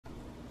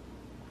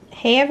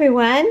Hey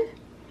everyone,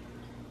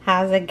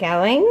 how's it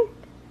going?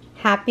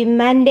 Happy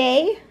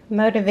Monday,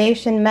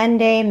 Motivation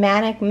Monday,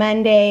 Manic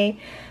Monday.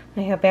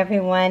 I hope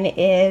everyone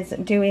is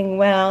doing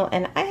well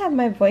and I have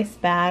my voice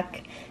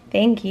back.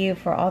 Thank you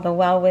for all the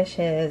well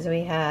wishes.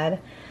 We had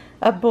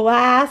a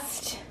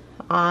blast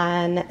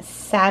on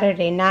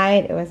Saturday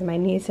night. It was my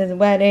niece's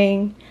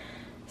wedding.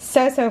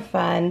 So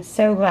fun.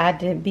 So glad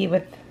to be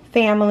with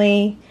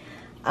family.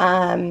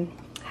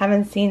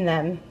 Haven't seen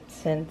them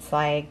since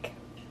like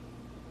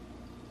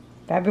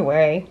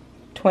February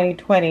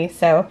 2020,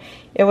 so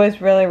it was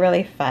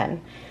really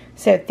fun.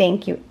 So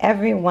thank you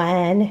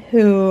everyone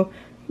who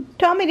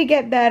told me to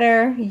get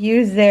better,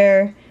 use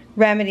their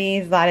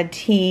remedies, a lot of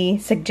tea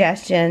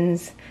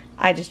suggestions.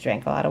 I just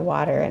drank a lot of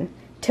water and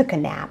took a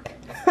nap.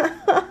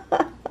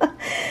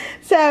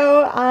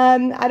 So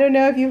I don't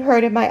know if you've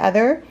heard of my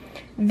other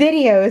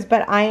videos,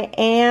 but I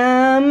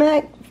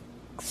am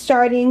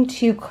starting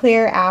to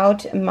clear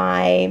out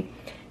my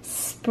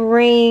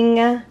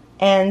spring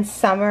and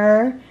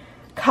summer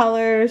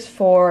colors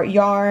for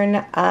yarn.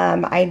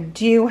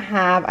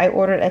 I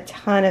ordered a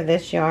ton of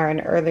this yarn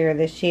earlier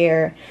this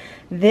year.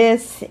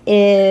 This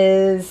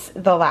is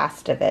the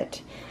last of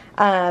it.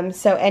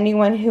 So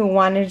anyone who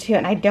wanted to,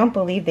 and I don't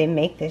believe they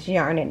make this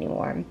yarn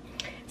anymore.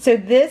 So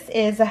this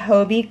is a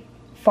Hobbii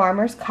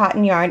farmer's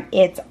cotton yarn.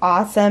 It's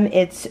awesome.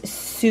 It's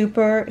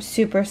super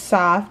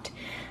soft.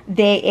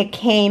 It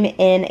came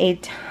in a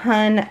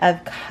ton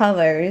of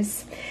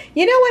colors.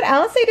 You know what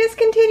else I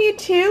discontinued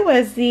too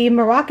was the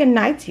Moroccan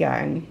Nights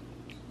yarn.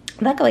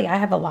 Luckily I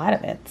have a lot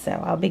of it, so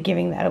I'll be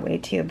giving that away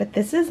too. But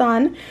this is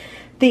on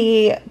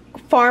the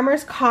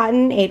Farmer's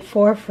Cotton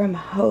 84 from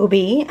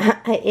Hobbii.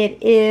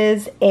 It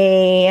is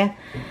a,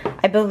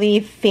 I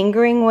believe,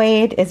 fingering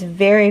weight. Is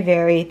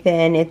very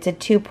thin. It's a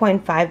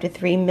 2.5 to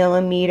 3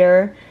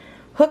 millimeter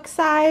hook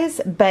size,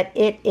 but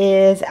it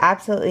is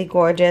absolutely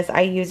gorgeous.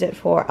 I use it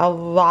for a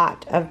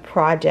lot of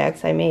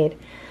projects. I made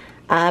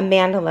a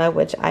mandala,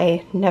 which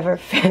I never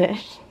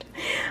finished.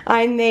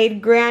 I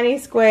made granny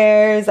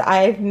squares.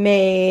 I've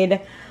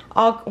made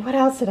what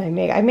else did I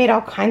make? I made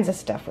all kinds of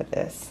stuff with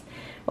this.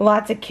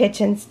 Lots of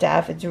kitchen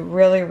stuff. It's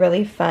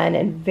really fun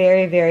and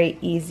very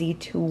easy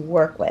to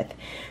work with.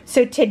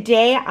 So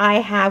today I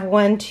have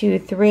 1, 2,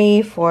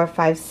 3, 4,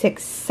 5,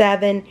 6,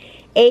 7,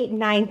 8,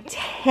 9,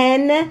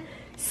 10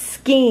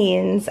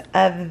 skeins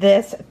of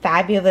this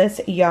fabulous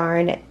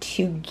yarn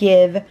to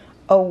give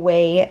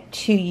away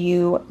to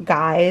you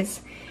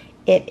guys.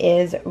 It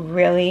is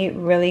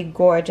really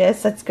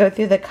gorgeous. Let's go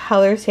through the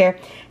colors here.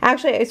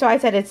 Actually, so I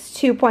said it's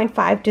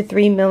 2.5 to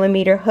 3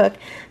 millimeter hook.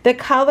 The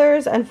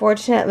colors,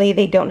 unfortunately,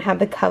 they don't have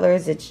the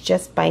colors. It's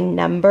just by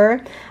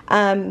number.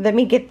 Let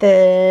me get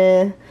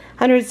the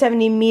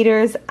 170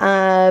 meters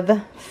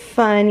of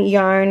fun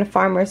yarn,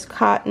 farmer's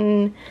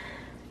cotton,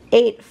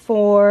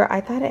 8.4.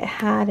 I thought it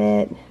had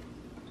it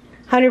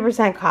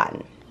 100%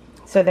 cotton.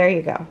 So there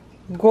you go.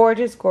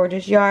 Gorgeous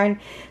yarn.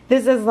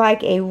 This is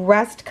like a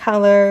rust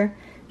color.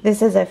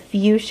 This is a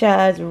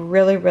fuchsia. It's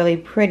really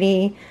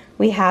pretty.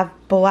 We have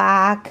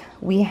black.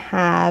 We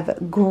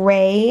have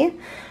gray.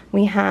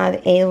 We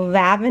have a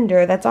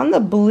lavender that's on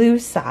the blue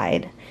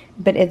side,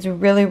 but it's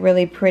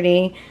really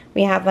pretty.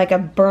 We have like a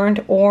burnt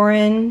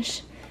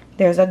orange.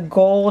 There's a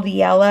gold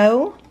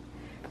yellow.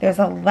 There's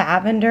a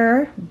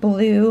lavender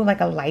blue,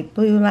 like a light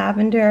blue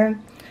lavender.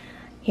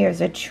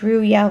 Here's a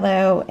true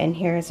yellow, and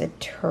here's a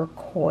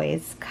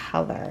turquoise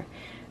color.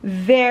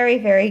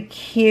 Very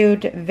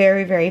cute,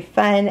 very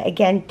fun.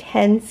 Again,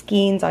 10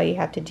 skeins. All you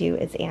have to do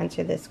is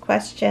answer this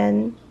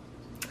question.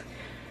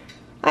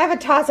 I have a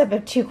toss-up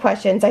of 2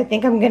 questions. I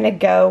think I'm going to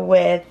go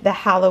with the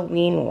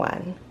Halloween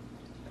one.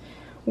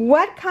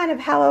 What kind of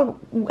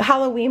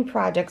Halloween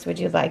projects would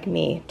you like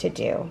me to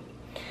do?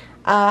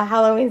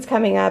 Halloween's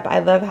coming up. I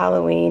love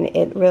Halloween.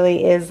 It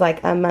really is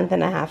like a month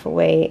and a half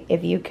away,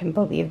 if you can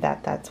believe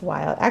that. That's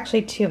wild.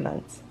 Actually 2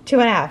 months.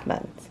 2.5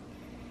 months.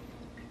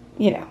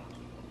 You know,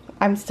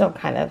 I'm still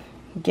kind of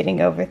getting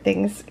over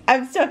things.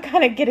 I'm still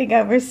kind of getting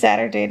over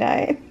Saturday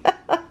night.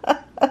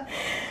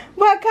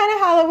 What kind of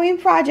Halloween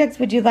projects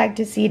would you like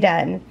to see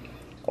done?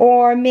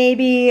 Or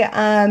maybe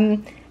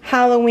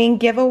Halloween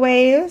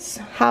giveaways,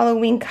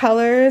 Halloween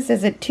colors.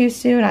 Is it too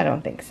soon? I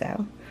don't think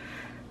so.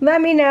 Let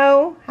me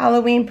know.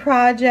 Halloween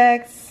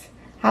projects,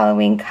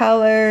 Halloween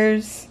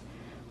colors.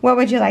 What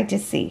would you like to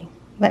see?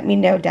 Let me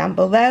know down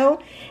below,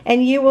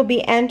 and you will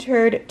be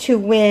entered to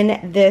win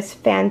this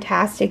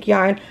fantastic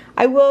yarn.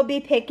 I will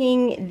be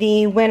picking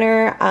the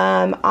winner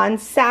on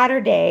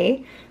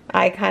Saturday.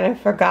 I kind of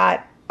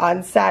forgot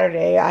on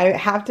Saturday. I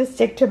have to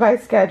stick to my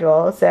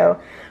schedule,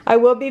 so I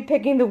will be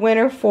picking the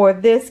winner for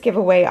this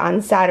giveaway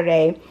on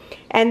Saturday.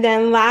 And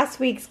then last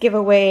week's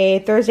giveaway,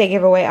 Thursday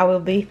giveaway, I will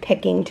be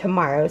picking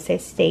tomorrow, so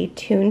stay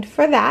tuned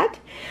for that.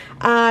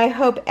 I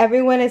hope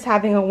everyone is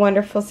having a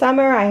wonderful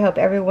summer. I hope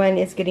everyone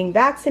is getting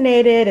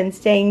vaccinated and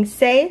staying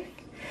safe.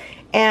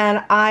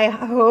 And I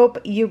hope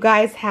you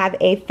guys have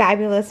a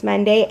fabulous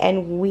Monday,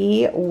 and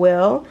we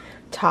will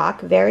talk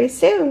very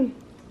soon.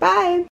 Bye.